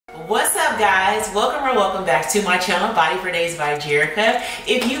guys, welcome back to my channel, Body for Days by Jerica.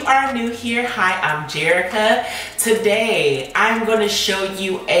 If you are new here, hi, I'm Jerica. Today I'm going to show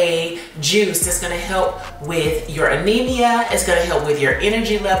you a juice that's going to help with your anemia. It's going to help with your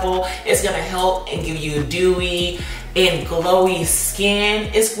energy level. It's going to help and give you dewy and glowy skin.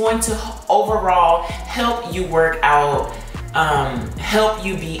 It's going to overall help you work out, help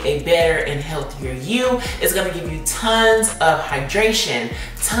you be a better and healthier you. It's gonna give you tons of hydration,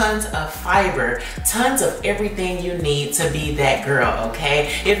 tons of fiber, tons of everything you need to be that girl,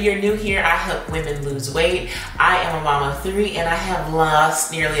 okay? If you're new here, I help women lose weight. I am a mama of 3 and I have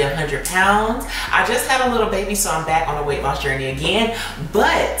lost nearly 100 pounds. I just had a little baby, so I'm back on a weight loss journey again.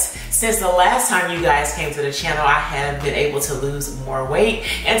 But since the last time you guys came to the channel, I have been able to lose more weight.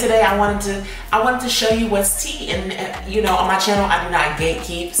 And today I wanted to show you what's tea. And you know, on my channel, I do not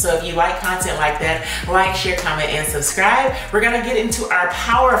gatekeep. So if you like content like that, like, share, comment, and subscribe. We're gonna get into our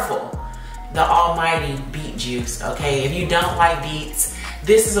powerful, the almighty beet juice, okay? If you don't like beets,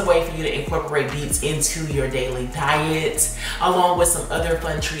 this is a way for you to incorporate beets into your daily diet, along with some other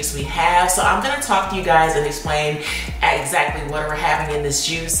fun treats we have. So I'm gonna talk to you guys and explain exactly what we're having in this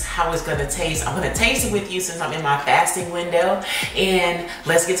juice, how it's gonna taste. I'm gonna taste it with you since I'm in my fasting window, and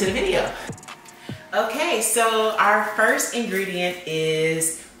let's get to the video. Okay, so our first ingredient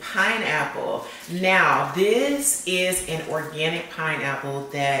is pineapple. Now, this is an organic pineapple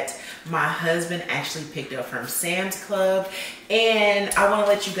that my husband actually picked up from Sam's Club. And I want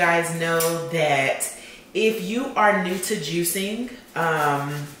to let you guys know that if you are new to juicing,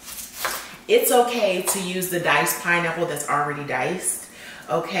 it's okay to use the diced pineapple that's already diced,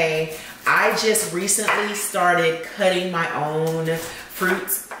 okay? I just recently started cutting my own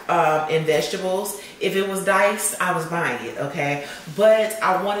fruits and vegetables. If it was diced, I was buying it, okay? But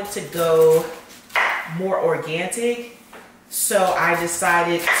I wanted to go more organic, so I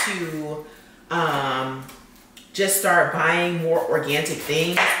decided to just start buying more organic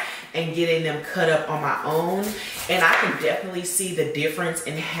things and getting them cut up on my own. And I can definitely see the difference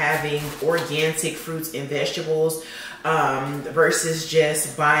in having organic fruits and vegetables versus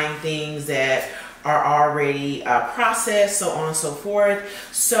just buying things that are already processed, so on and so forth.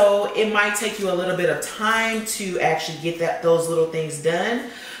 So it might take you a little bit of time to actually get those little things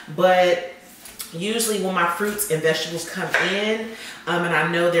done, but usually when my fruits and vegetables come in and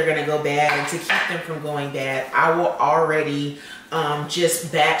I know they're gonna go bad, and to keep them from going bad, I will already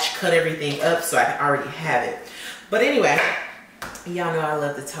just batch cut everything up so I can already have it. But anyway, y'all know I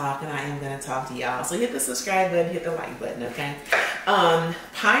love to talk, and I am gonna talk to y'all. So hit the subscribe button, hit the like button, okay?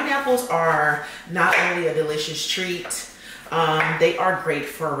 Pineapples are not only a delicious treat, they are great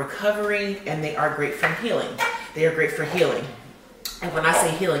for recovery, and they are great for healing. They are great for healing. And when I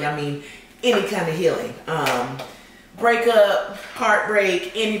say healing, I mean any kind of healing. Breakup,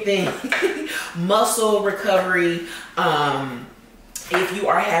 heartbreak, anything. Muscle recovery. If you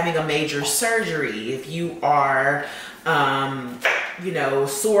are having a major surgery, if you are you know,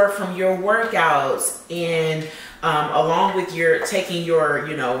 sore from your workouts, and along with your taking your,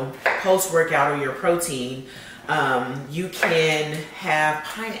 you know, post-workout or your protein, you can have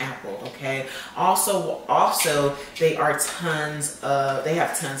pineapple, okay? Also they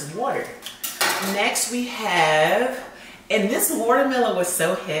have tons of water. Next we have, and this watermelon was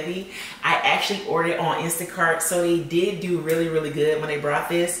so heavy, I actually ordered it on Instacart, so they did do really, really good when they brought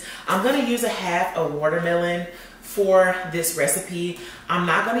this. I'm gonna use a half a watermelon for this recipe. I'm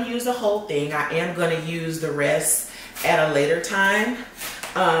not gonna use the whole thing. I am gonna use the rest at a later time.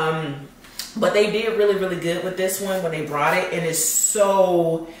 But they did really, really good with this one when they brought it, and it's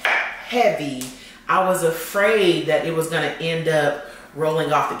so heavy. I was afraid that it was gonna end up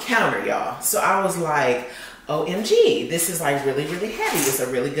rolling off the counter, y'all. So I was like, OMG, this is like really, really heavy. It's a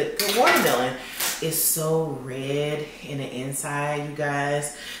really good watermelon. It's so red in the inside, you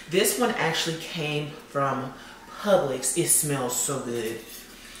guys. This one actually came from Publix. It smells so good.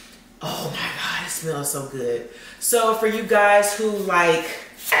 Oh my God, it smells so good. So for you guys who like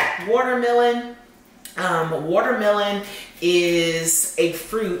watermelon, watermelon is a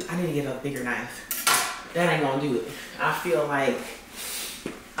fruit. I need to get a bigger knife. That ain't gonna do it. I feel like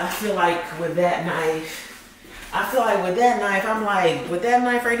with that knife, I'm like, with that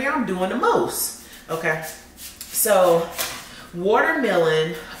knife right here, I'm doing the most. Okay, so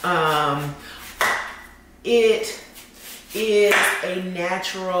watermelon, it is a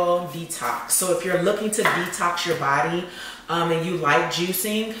natural detox. So if you're looking to detox your body and you like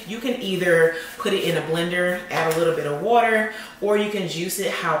juicing, you can either put it in a blender, add a little bit of water, or you can juice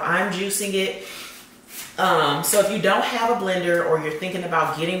it how I'm juicing it. So if you don't have a blender, or you're thinking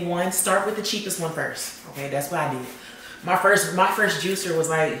about getting one, start with the cheapest one first. Okay, that's what I did. My first juicer was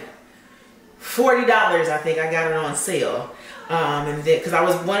like $40, I think I got it on sale. And because I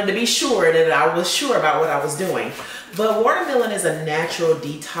wanted to be sure that I was sure about what I was doing. But watermelon is a natural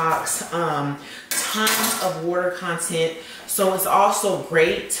detox, tons of water content. So it's also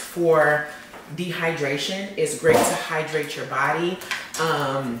great for dehydration. It's great to hydrate your body.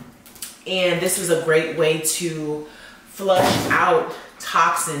 And this is a great way to flush out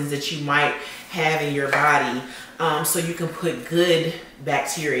toxins that you might have in your body. So you can put good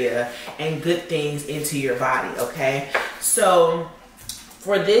bacteria and good things into your body, okay? So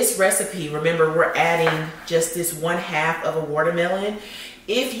for this recipe, remember we're adding just this 1/2 of a watermelon.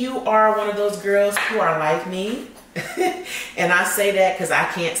 If you are one of those girls who are like me, and I say that because I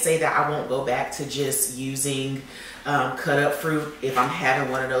can't say that I won't go back to just using cut up fruit if I'm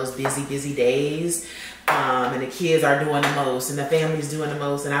having one of those busy days. And the kids are doing the most and the family's doing the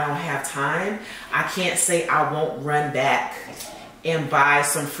most and I don't have time, I can't say I won't run back and buy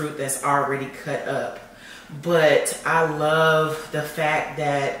some fruit that's already cut up. But I love the fact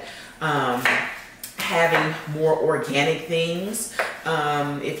that having more organic things,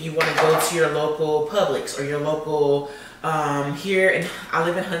 if you want to go to your local Publix or your local here, and I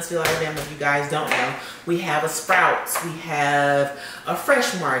live in Huntsville, Alabama, if you guys don't know, we have a Sprouts, we have a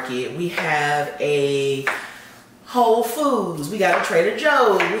Fresh Market, we have a Whole Foods, we got a Trader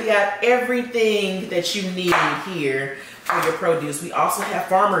Joe's, we got everything that you need here for your produce. We also have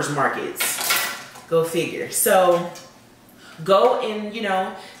farmers markets, go figure. So go and, you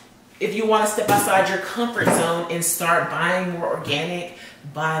know, if you want to step outside your comfort zone and start buying more organic,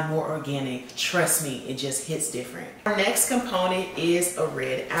 buy more organic. Trust me, it just hits different. Our next component is a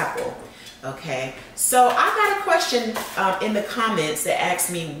red apple. Okay, so I got a question in the comments that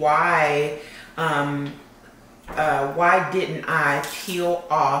asked me why didn't I peel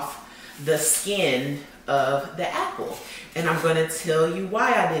off the skin of the apple? And I'm going to tell you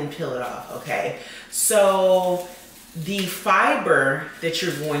why I didn't peel it off. Okay, so the fiber that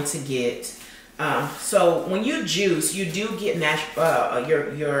you're going to get, so when you juice, you do get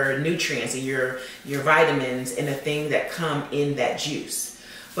your nutrients and your vitamins and the things that come in that juice.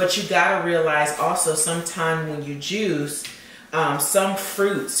 But you gotta realize also, sometime when you juice, some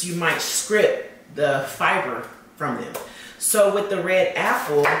fruits you might strip the fiber from them. So with the red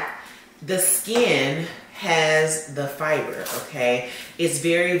apple, the skin has the fiber, okay? It's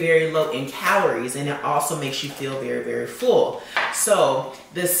very low in calories, and it also makes you feel very full. So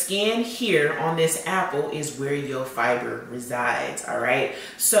the skin here on this apple is where your fiber resides, all right?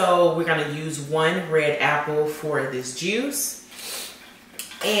 So we're gonna use 1 red apple for this juice.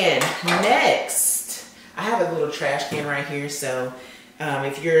 And next, I have a little trash can right here, so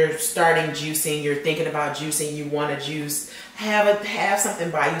if you're starting juicing, you're thinking about juicing, you want to juice, have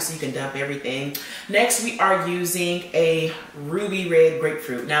something by you so you can dump everything. Next, we are using a ruby red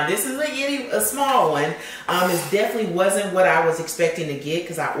grapefruit. Now, this is a small one. It definitely wasn't what I was expecting to get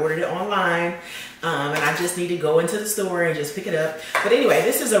because I ordered it online, and I just need to go into the store and just pick it up. But anyway,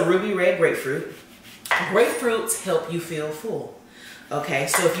 this is a ruby red grapefruit. Grapefruits help you feel full. Okay,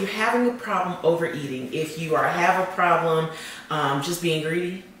 so if you're having a problem overeating, if you have a problem just being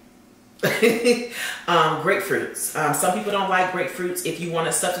greedy, grapefruits. Some people don't like grapefruits. If you want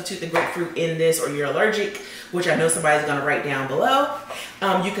to substitute the grapefruit in this, or you're allergic, which I know somebody's going to write down below,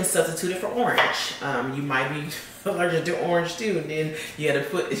 you can substitute it for orange. You might be allergic to orange too, and then you have to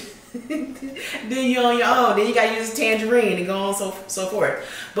put then you're on your own. Then you got to use tangerine and go on so forth.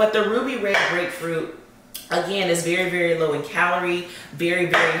 But the ruby red grapefruit, again, it's very low in calorie, very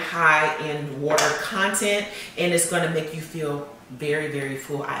high in water content, and it's going to make you feel very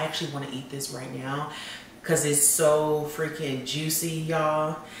full. I actually want to eat this right now because it's so freaking juicy,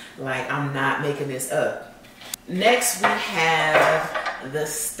 y'all. Like, I'm not making this up. Next, we have the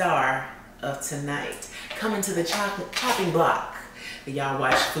star of tonight. Coming to the chopping block. Y'all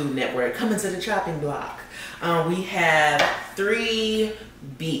watch Food Network. Coming to the chopping block. We have 3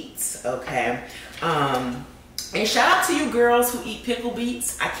 beets, okay? And shout out to you girls who eat pickled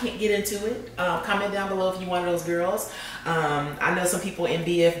beets. I can't get into it. Comment down below if you're one of those girls. I know some people in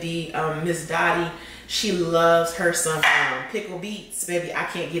BFD, Miss Dottie, she loves her some pickled beets. Baby, I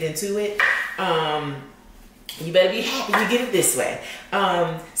can't get into it. You better be happy you get it this way.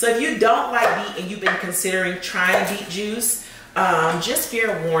 So if you don't like beet and you've been considering trying beet juice, just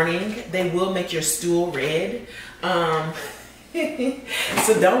fair warning, they will make your stool red. So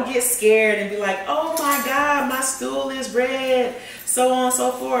don't get scared and be like, oh my God, my stool is red, so on and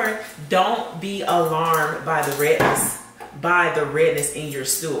so forth. Don't be alarmed by the redness in your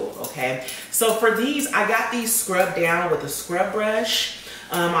stool, okay? So for these, I got these scrubbed down with a scrub brush.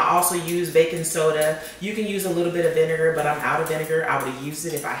 I also use baking soda. You can use a little bit of vinegar, but I'm out of vinegar. I would have used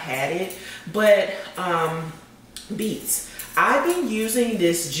it if I had it. But beets. I've been using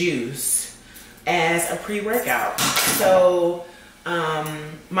this juice as a pre-workout. So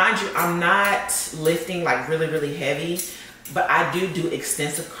mind you, I'm not lifting like really heavy, but I do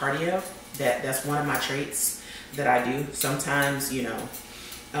extensive cardio. That's one of my traits that I do. Sometimes, you know,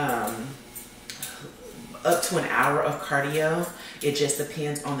 up to an hour of cardio. It just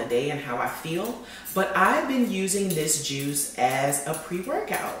depends on the day and how I feel. But I've been using this juice as a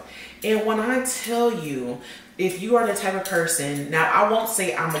pre-workout. And when I tell you, if you are the type of person, now I won't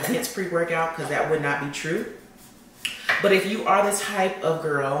say I'm against pre-workout because that would not be true. But if you are the type of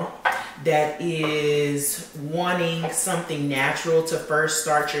girl that is wanting something natural to first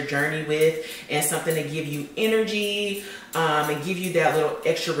start your journey with, and something to give you energy, and give you that little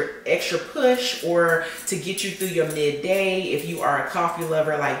extra push, or to get you through your midday, if you are a coffee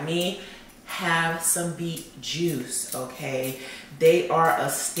lover like me, have some beet juice, okay? They are a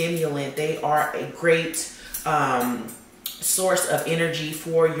stimulant. They are a great source of energy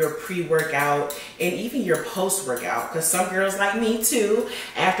for your pre-workout and even your post-workout, because some girls like me too,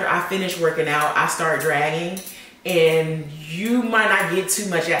 after I finish working out, I start dragging, and you might not get too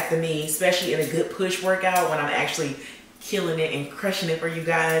much after me, especially in a good push workout when I'm actually killing it and crushing it for you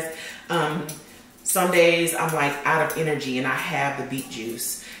guys. Some days I'm like out of energy and I have the beet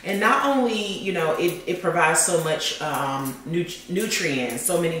juice. And not only, you know, it provides so much nutrients,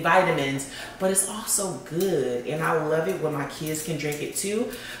 so many vitamins, but it's also good. And I love it when my kids can drink it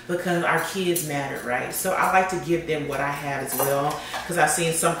too, because our kids matter, right? So I like to give them what I have as well, because I've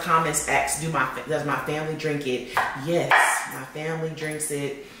seen some comments ask, does my family drink it? Yes, my family drinks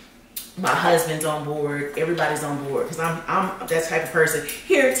it. My husband's on board. Everybody's on board, because I'm that type of person.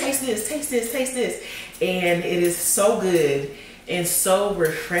 Here, taste this, taste this, taste this. And it is so good and so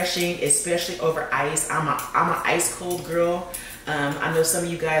refreshing, especially over ice. I'm an ice cold girl. I know some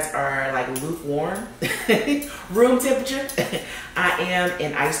of you guys are like lukewarm, room temperature. I am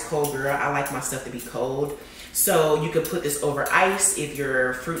an ice cold girl. I like my stuff to be cold. So you can put this over ice if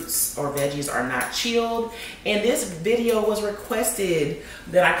your fruits or veggies are not chilled. And this video was requested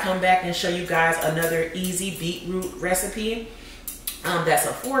that I come back and show you guys another easy beetroot recipe. That's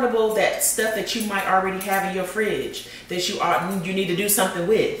affordable, that stuff that you might already have in your fridge that you need to do something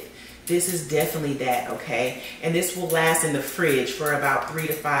with. This is definitely that, okay? And this will last in the fridge for about 3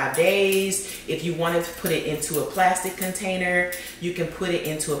 to 5 days. If you wanted to put it into a plastic container, you can put it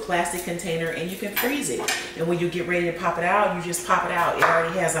into a plastic container and you can freeze it. And when you get ready to pop it out, you just pop it out. It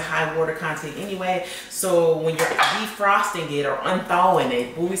already has a high water content anyway. So when you're defrosting it or unthawing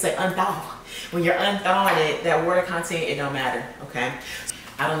it, when we say unthaw, when you're unthawing it, that water content, it don't matter, okay?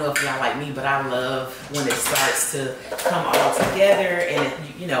 I don't know if y'all like me, but I love when it starts to come all together and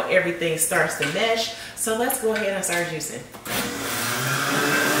you know, everything starts to mesh. So let's go ahead and start juicing.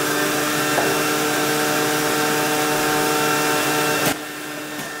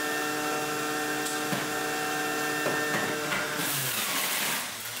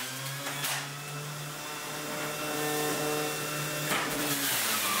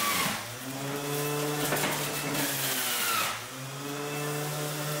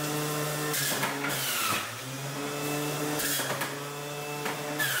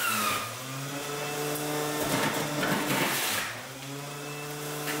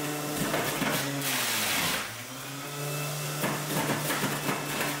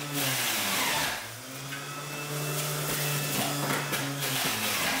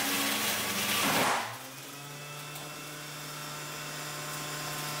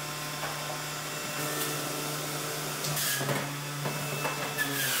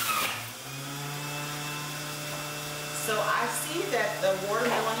 So I see that the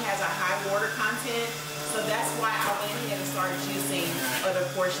watermelon has a high water content, so that's why I went ahead and started juicing other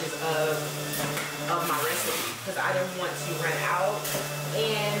portions of my recipe, because I didn't want to run out.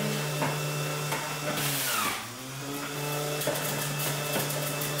 And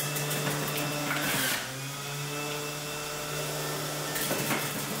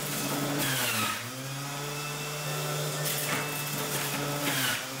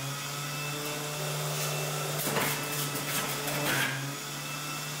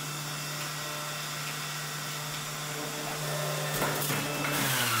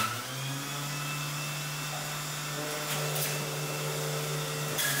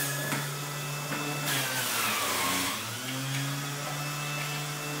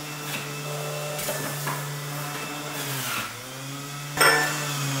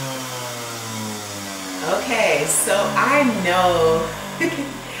okay, so I know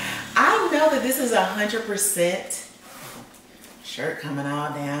that this is 100% Shirt coming all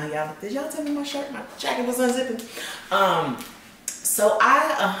down, y'all. Did y'all tell me my jacket was unzipping? So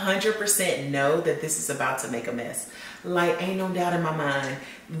I 100% know that this is about to make a mess. Like, ain't no doubt in my mind.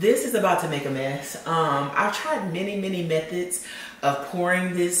 This is about to make a mess. I've tried many methods of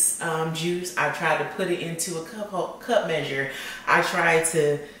pouring this juice. I tried to put it into a cup measure. I tried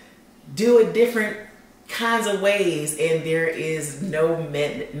to do it different kinds of ways, and there is no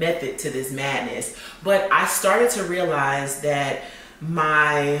method to this madness. But I started to realize that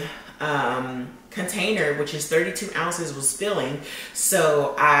my container, which is 32 ounces, was filling.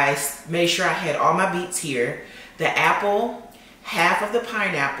 So I made sure I had all my beets here, the apple, half of the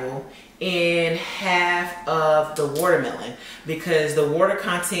pineapple, and half of the watermelon, because the water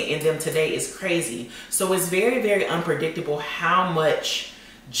content in them today is crazy. So it's very unpredictable how much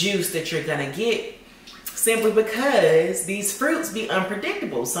juice that you're gonna get, simply because these fruits be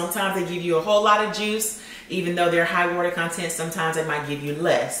unpredictable. Sometimes they give you a whole lot of juice, even though they're high water content. Sometimes they might give you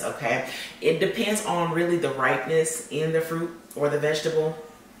less, okay? It depends on really the ripeness in the fruit or the vegetable.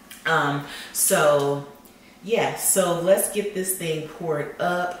 So yeah, so let's get this thing poured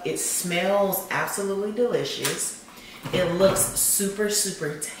up. It smells absolutely delicious. It looks super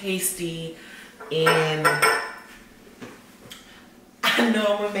tasty, and I know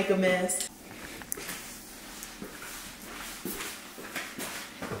I'm gonna make a mess.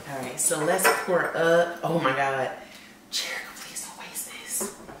 All right, so let's pour up. Oh my God. Jericho, please don't waste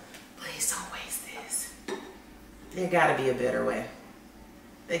this. Please don't waste this. There gotta be a better way.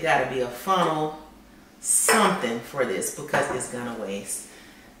 There gotta be a funnel, something for this, because it's gonna waste.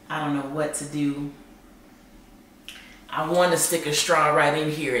 I don't know what to do. I want to stick a straw right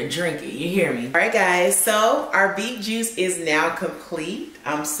in here and drink it. You hear me? All right, guys. So our beet juice is now complete.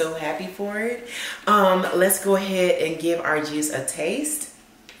 I'm so happy for it. Let's go ahead and give our juice a taste.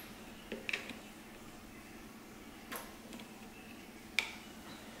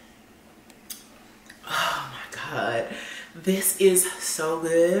 Oh my God. This is so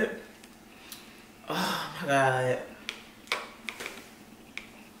good. Oh my God.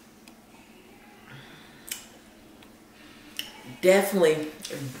 Definitely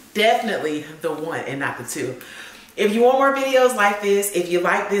the one and not the two. If you want more videos like this, if you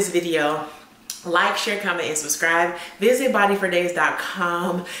like this video, like, share, comment, and subscribe. Visit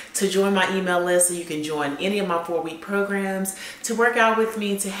bodyfordays.com to join my email list so you can join any of my 4-week programs, to work out with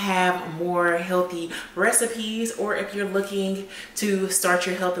me, to have more healthy recipes, or if you're looking to start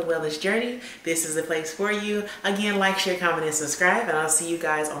your health and wellness journey, this is the place for you. Again, like, share, comment, and subscribe, and I'll see you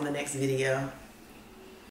guys on the next video.